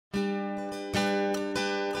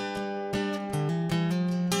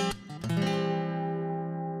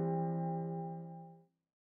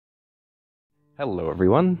Hello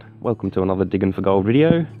everyone, welcome to another Digging for Gold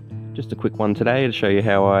video. Just a quick one today to show you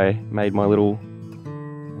how I made my little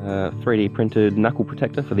 3D printed knuckle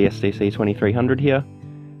protector for the SDC2300 here.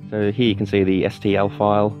 So here you can see the STL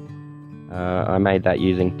file. I made that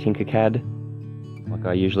using Tinkercad, like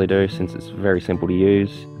I usually do, since it's very simple to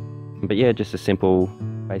use. But yeah, just a simple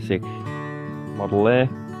basic model there.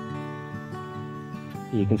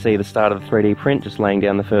 You can see the start of the 3D print, just laying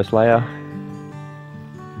down the first layer.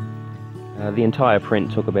 The entire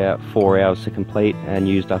print took about 4 hours to complete and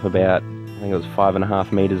used up about, I think it was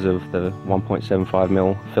 5.5 meters of the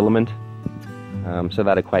 1.75mm filament. So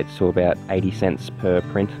that equates to about 80 cents per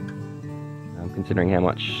print, considering how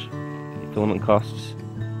much filament costs.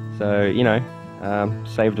 So, you know,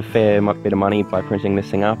 saved a fair bit of money by printing this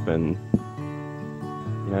thing up, and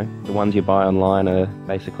you know, the ones you buy online are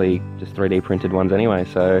basically just 3D printed ones anyway,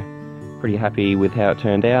 so pretty happy with how it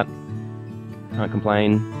turned out. Can't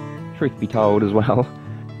complain. Truth be told as well,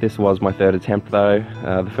 this was my third attempt though.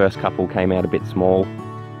 The first couple came out a bit small,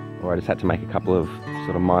 or I just had to make a couple of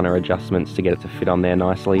sort of minor adjustments to get it to fit on there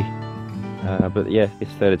nicely. But yeah, this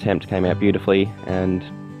third attempt came out beautifully, and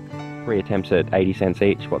 3 attempts at 80 cents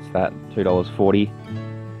each, what's that, $2.40,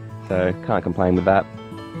 so can't complain with that.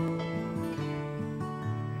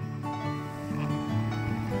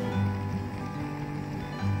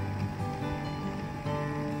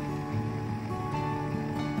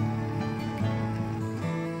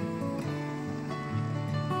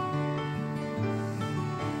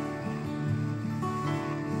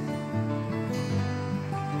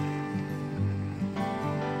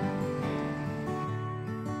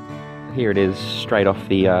 Here it is, straight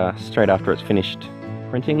after it's finished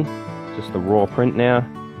printing. Just the raw print now.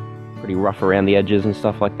 Pretty rough around the edges and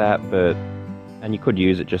stuff like that, and you could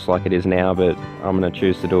use it just like it is now, but I'm going to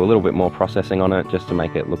choose to do a little bit more processing on it just to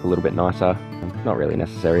make it look a little bit nicer. Not really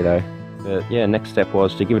necessary though. But yeah, next step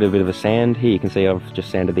was to give it a bit of a sand. Here you can see I've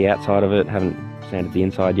just sanded the outside of it, haven't sanded the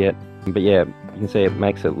inside yet. But yeah, you can see it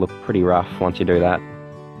makes it look pretty rough once you do that.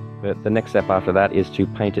 But the next step after that is to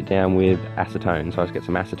paint it down with acetone. So I just get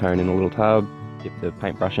some acetone in a little tub, dip the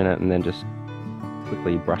paintbrush in it, and then just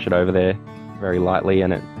quickly brush it over there very lightly,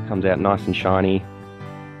 and it comes out nice and shiny.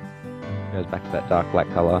 Goes back to that dark black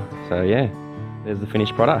colour. So yeah, there's the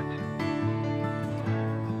finished product.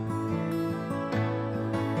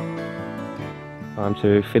 Time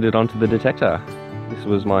to fit it onto the detector. This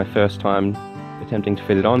was my first time attempting to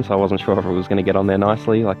fit it on, so I wasn't sure if it was going to get on there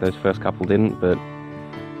nicely like those first couple didn't, but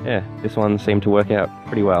yeah, this one seemed to work out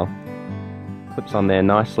pretty well. Clips on there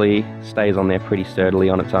nicely, stays on there pretty sturdily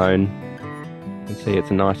on its own. You can see it's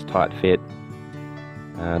a nice tight fit,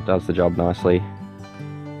 does the job nicely.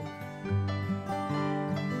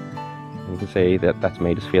 And you can see that that's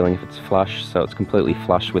me just feeling if it's flush, so it's completely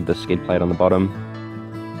flush with the skid plate on the bottom.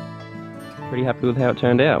 Pretty happy with how it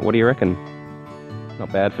turned out. What do you reckon?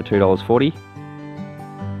 Not bad for $2.40.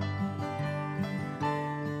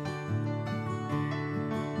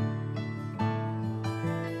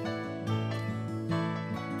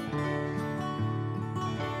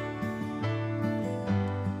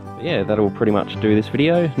 Yeah, that'll pretty much do this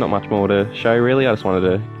video. Not much more to show really, I just wanted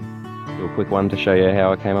to do a quick one to show you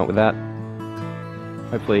how I came up with that.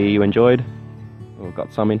 Hopefully you enjoyed, or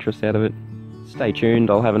got some interest out of it. Stay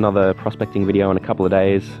tuned, I'll have another prospecting video in a couple of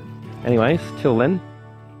days. Anyways, till then,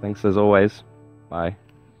 thanks as always, bye.